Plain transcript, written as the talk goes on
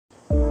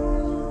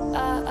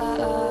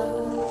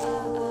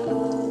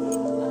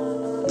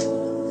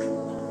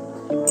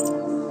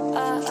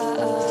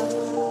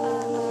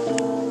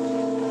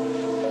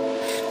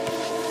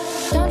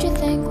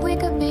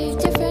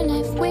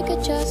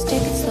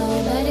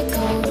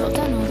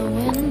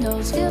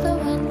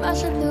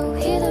passing through.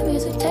 Hear the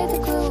music, take the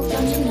groove.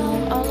 Don't you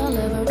know, all I'll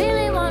ever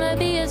really wanna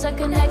be is a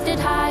connected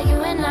high. You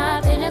and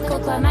I, pinnacle,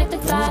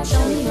 climactic fly.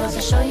 Show me yours,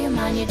 I'll show you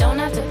mine. You don't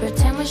have to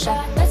pretend we're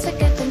shy. Let's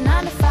forget the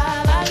 9 to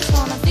 5. I just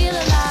wanna feel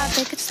alive.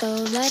 Take it slow,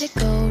 let it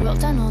go. Roll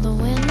down all the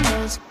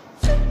windows.